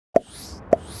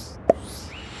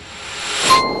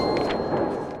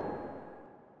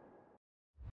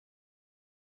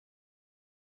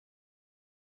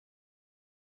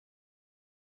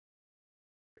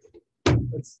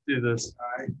let's do this. All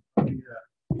right. Here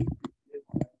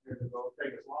we go.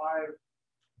 Take us live.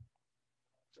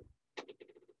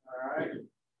 All right.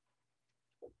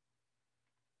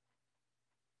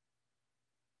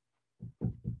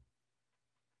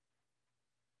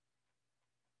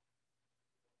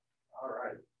 All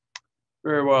right.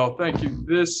 Very well. Thank you.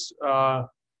 This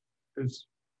is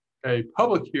a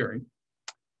public hearing.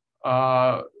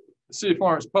 The City of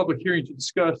Florence public hearing to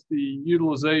discuss the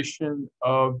utilization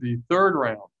of the third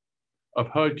round of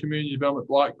HUD Community Development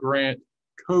Block Grant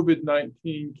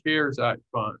COVID-19 CARES Act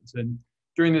funds. And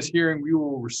during this hearing, we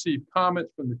will receive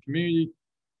comments from the community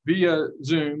via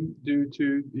Zoom due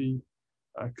to the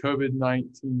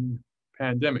COVID-19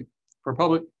 pandemic. For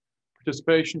public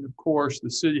participation, of course, the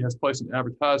city has placed an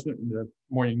advertisement in the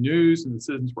morning news, and the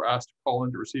citizens were asked to call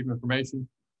in to receive information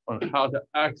on how to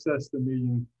access the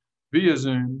meeting via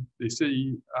Zoom. The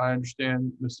city, I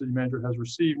understand, the city manager has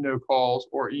received no calls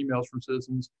or emails from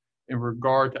citizens in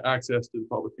regard to access to the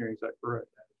public hearing. Is that correct?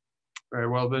 Very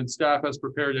well, then staff has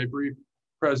prepared a brief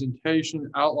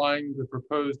presentation outlining the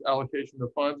proposed allocation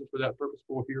of funds. And for that purpose,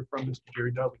 we'll hear from Mr.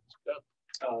 Jerry Dudley.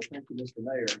 Thank you, Mr.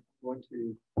 Mayor. I'm going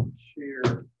to share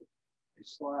a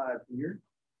slide here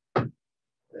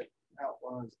that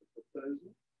outlines the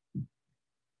proposal.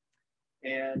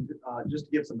 And just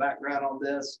to give some background on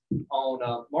this,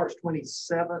 on March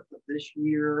 27th of this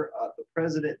year, the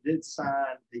President did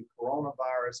sign the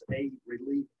Coronavirus Aid,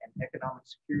 Relief, and Economic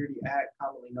Security Act,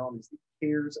 commonly known as the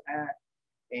CARES Act.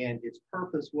 And its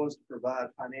purpose was to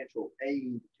provide financial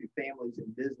aid to families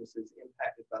and businesses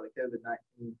impacted by the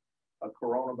COVID-19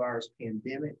 coronavirus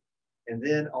pandemic. And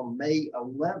then on May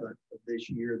 11th of this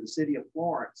year, the City of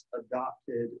Florence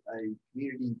adopted a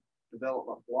community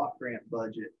development block grant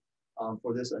budget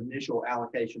for this initial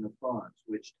allocation of funds,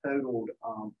 which totaled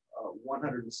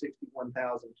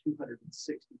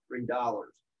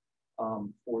 $161,263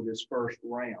 for this first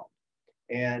round.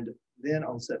 And then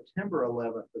on September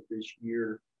 11th of this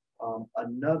year,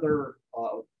 another,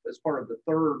 as part of the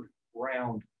third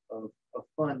round of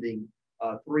funding,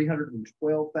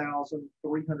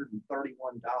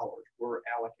 $312,331 were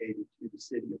allocated to the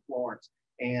City of Florence.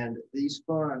 And these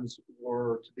funds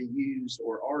were to be used,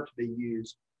 or are to be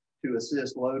used, to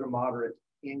assist low to moderate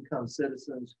income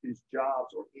citizens whose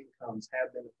jobs or incomes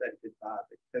have been affected by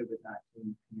the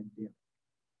COVID-19 pandemic.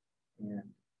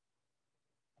 And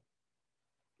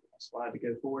slide to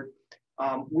go forward.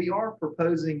 We are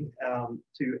proposing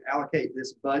to allocate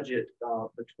this budget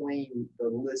between the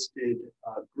listed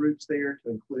groups there,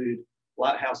 to include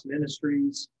Lighthouse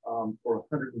Ministries for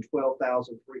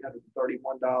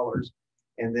 $112,331,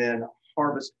 and then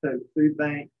Harvest Hope Food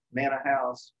Bank, Manor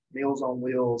House, Meals on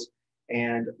Wheels,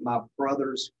 and My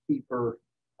Brother's Keeper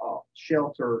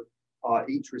Shelter,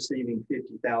 each receiving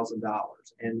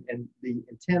 $50,000. And the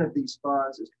intent of these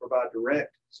funds is to provide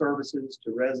direct services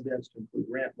to residents to include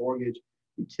rent, mortgage,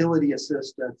 utility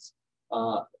assistance,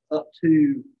 up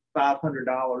to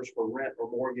 $500 for rent or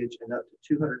mortgage, and up to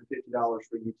 $250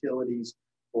 for utilities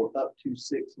for up to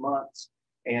 6 months,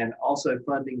 and also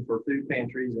funding for food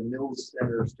pantries and meal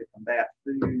centers to combat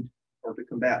food, or to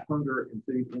combat hunger and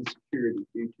food insecurity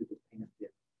due to the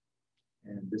pandemic.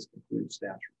 And this concludes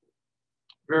staff report.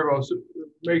 Very well. So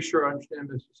make sure I understand,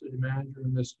 Mr. City Manager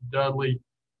and Mr. Dudley,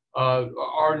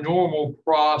 our normal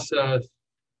process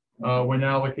when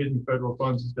allocating federal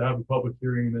funds is to have a public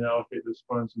hearing and then allocate those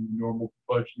funds in the normal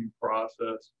budgeting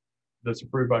process that's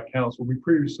approved by council. We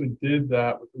previously did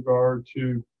that with regard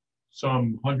to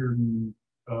some $160,000,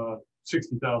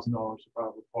 if I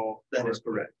recall. That is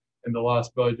correct. In the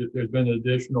last budget, there's been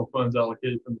additional funds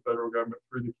allocated from the federal government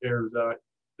through the CARES Act.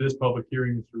 This public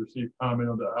hearing is to receive comment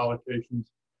on the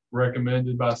allocations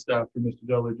recommended by staff to Mr.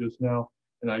 Dudley just now,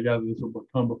 and I gather this will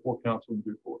come before council in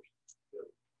due course.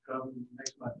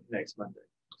 Next Monday. Next Monday.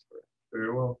 That's correct.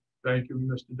 Very well. Thank you,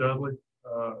 Mr. Dudley,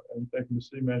 and thank you, Mr.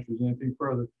 City Manager. Anything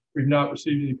further? We've not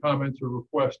received any comments or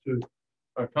requests to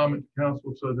comment to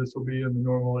council, so this will be in the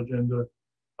normal agenda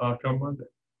come Monday.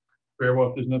 Very well.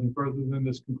 If there's nothing further, then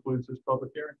this concludes this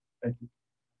public hearing. Thank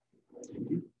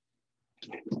you.